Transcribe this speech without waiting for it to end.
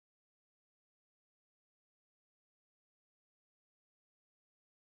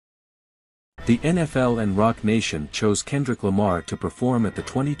The NFL and Rock Nation chose Kendrick Lamar to perform at the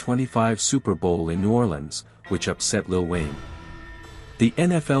 2025 Super Bowl in New Orleans, which upset Lil Wayne. The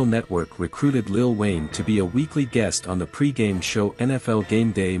NFL Network recruited Lil Wayne to be a weekly guest on the pre-game show NFL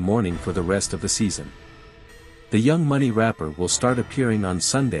Game Day Morning for the rest of the season. The Young Money rapper will start appearing on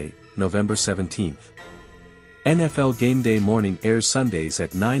Sunday, November 17th. NFL Game Day Morning airs Sundays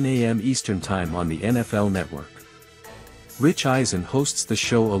at 9 a.m. Eastern Time on the NFL Network. Rich Eisen hosts the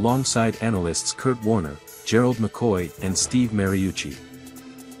show alongside analysts Kurt Warner, Gerald McCoy and Steve Mariucci.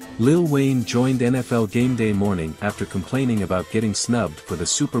 Lil Wayne joined NFL Game Day Morning after complaining about getting snubbed for the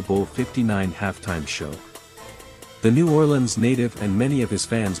Super Bowl 59 halftime show. The New Orleans native and many of his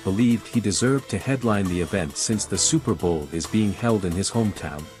fans believed he deserved to headline the event since the Super Bowl is being held in his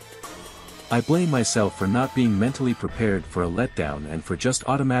hometown. "I blame myself for not being mentally prepared for a letdown and for just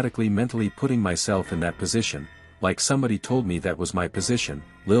automatically mentally putting myself in that position, like somebody told me that was my position,"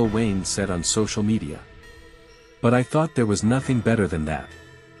 Lil Wayne said on social media. "But I thought there was nothing better than that.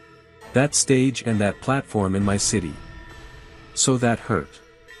 That stage and that platform in my city. So that hurt.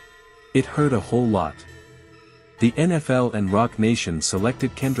 It hurt a whole lot." The NFL and Rock Nation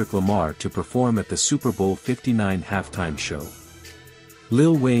selected Kendrick Lamar to perform at the Super Bowl 59 halftime show.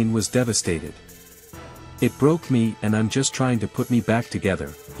 Lil Wayne was devastated. "It broke me and I'm just trying to put me back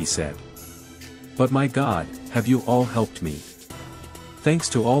together," he said. "But my God, have you all helped me. Thanks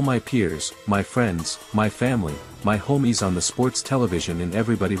to all my peers, my friends, my family, my homies on the sports television and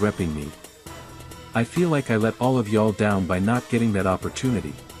everybody repping me. I feel like I let all of y'all down by not getting that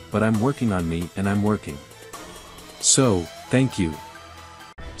opportunity, but I'm working on me and I'm working. So, thank you."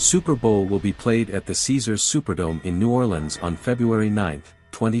 Super Bowl will be played at the Caesars Superdome in New Orleans on February 9th,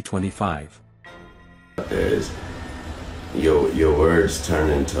 2025. Your words turn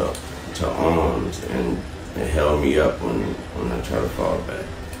into arms and it held me up when I try to fall back.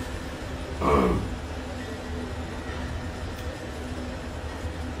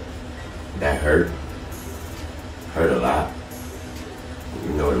 That hurt a lot.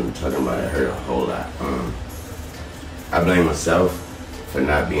 You know what I'm talking about, it hurt a whole lot. I blame myself for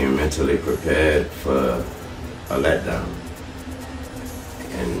not being mentally prepared for a letdown.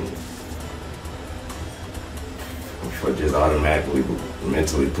 And for just automatically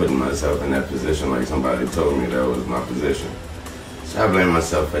mentally putting myself in that position like somebody told me that was my position. So I blame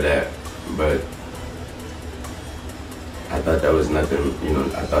myself for that, but I thought that was nothing,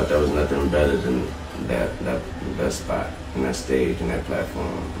 I thought that was nothing better than that spot, and that stage, and that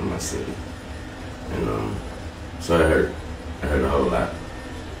platform in my city. And so it hurt a whole lot.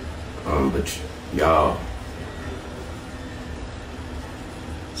 But y'all,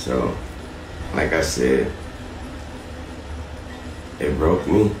 so like I said, it broke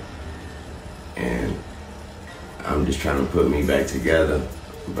me, and I'm just trying to put me back together,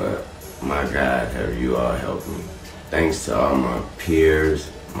 but my God, have you all helped me. Thanks to all my peers,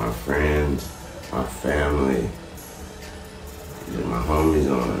 my friends, my family, and my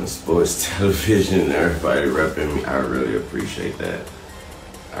homies on sports television, everybody repping me. I really appreciate that.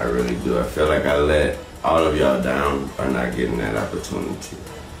 I really do. I feel like I let all of y'all down by not getting that opportunity.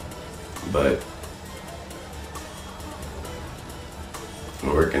 But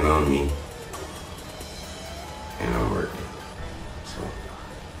I'm working on me.